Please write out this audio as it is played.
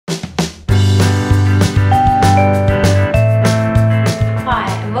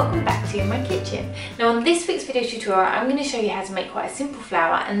video tutorial I'm going to show you how to make quite a simple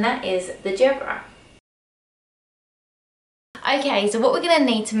flower, and that is the gerbera. Okay, so what we're going to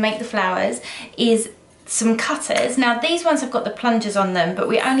need to make the flowers is some cutters. Now these ones have got the plungers on them, but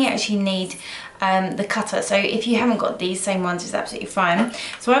we only actually need the cutter. So if you haven't got these same ones, it's absolutely fine.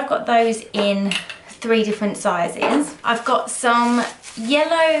 So I've got those in 3 different sizes. I've got some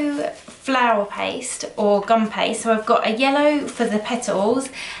yellow flower paste or gum paste. So I've got a yellow for the petals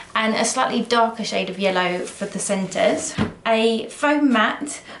and a slightly darker shade of yellow for the centres. A foam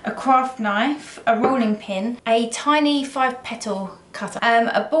mat, a craft knife, a rolling pin, a tiny 5-petal cutter,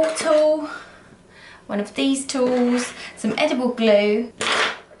 a ball tool, one of these tools, some edible glue,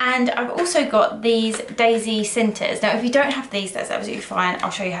 and I've also got these daisy centres. Now if you don't have these, that's absolutely fine.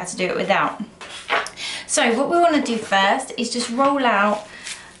 I'll show you how to do it without. So what we want to do first is just roll out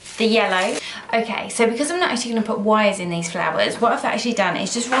the yellow. Okay, so because I'm not actually going to put wires in these flowers, what I've actually done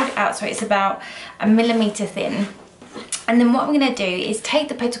is just rolled it out so it's about 1 millimetre thin. And then what I'm going to do is take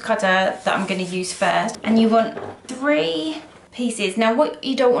the petal cutter that I'm going to use first, and you want 3 pieces. Now what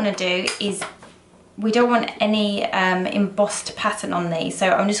you don't want to do is, we don't want any embossed pattern on these, so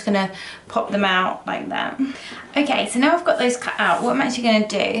I'm just going to pop them out like that. Okay, so now I've got those cut out, what I'm actually going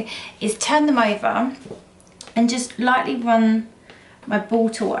to do is turn them over and just lightly run my ball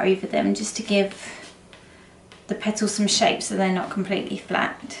tool over them, just to give the petals some shape so they're not completely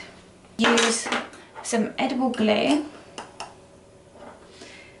flat. Use some edible glue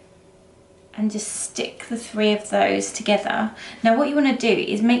and just stick the 3 of those together. Now what you want to do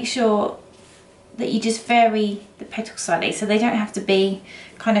is make sure that you just vary the petals slightly so they don't have to be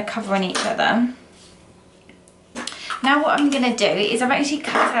kind of covering each other. Now what I'm going to do is I've actually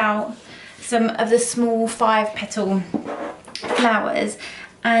cut out some of the small 5-petal flowers,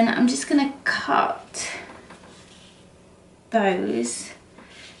 and I'm just going to cut those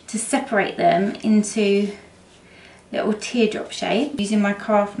to separate them into little teardrop shape. Using my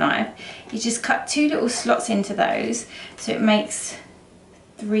craft knife, you just cut 2 little slots into those so it makes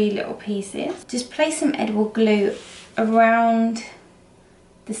 3 little pieces. Just place some edible glue around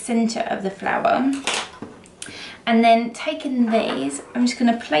the centre of the flower, and then taking these, I'm just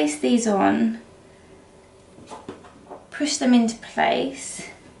going to place these on, push them into place.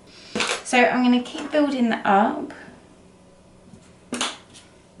 So I'm going to keep building that up.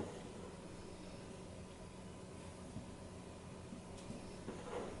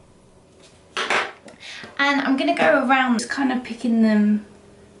 And I'm going to go around, just kind of picking them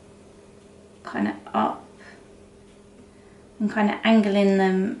kind of up and kind of angling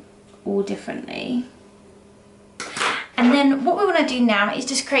them all differently. And then what we want to do now is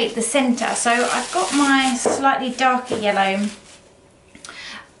just create the centre. So I've got my slightly darker yellow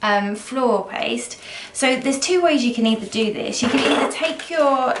floral paste. So there's 2 ways you can either do this. You can either take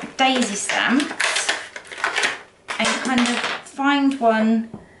your daisy stamps and kind of find one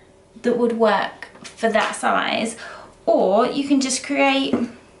that would work for that size, or you can just create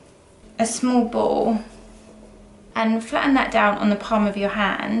a small ball and flatten that down on the palm of your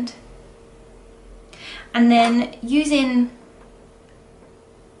hand, and then using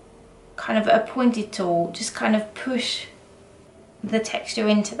kind of a pointed tool just kind of push the texture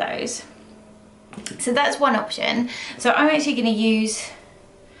into those. So that's one option. So I'm actually going to use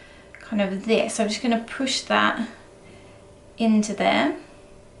kind of this. So I'm just going to push that into there,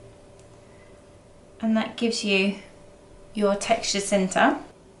 and that gives you your texture center.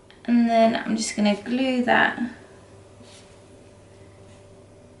 And then I'm just going to glue that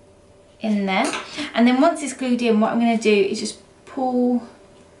in there, and then once it's glued in, what I'm going to do is just pull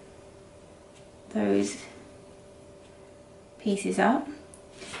those pieces up,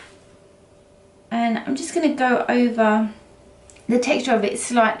 and I'm just going to go over the texture of it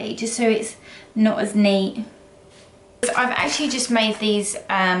slightly just so it's not as neat. I've actually just made these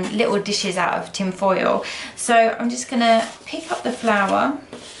little dishes out of tin foil, so I'm just going to pick up the flower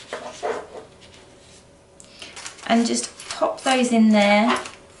and just pop those in there,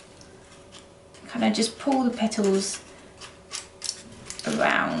 kind of just pull the petals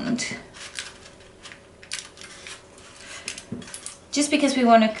around, just because we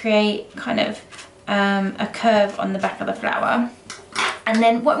want to create kind of a curve on the back of the flower. And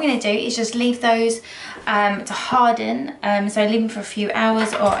then what I'm going to do is just leave those to harden, so leave them for a few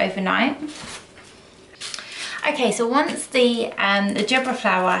hours or overnight. Okay, so once the gerbera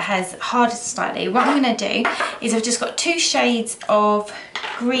flower has hardened slightly, what I'm going to do is I've just got 2 shades of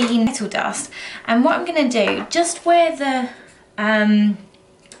green petal dust, and what I'm going to do, just where the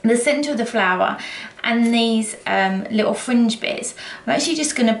centre of the flower and these little fringe bits, I'm actually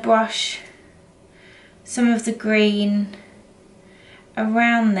just going to brush some of the green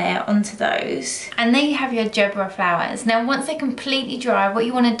around there onto those. And there you have your Gerbera flowers. Now once they're completely dry, what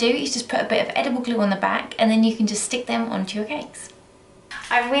you want to do is just put a bit of edible glue on the back, and then you can just stick them onto your cakes.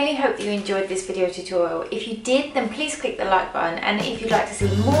 I really hope that you enjoyed this video tutorial. If you did, then please click the like button, and if you'd like to see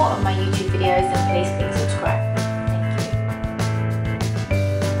more of my YouTube videos, then please click subscribe.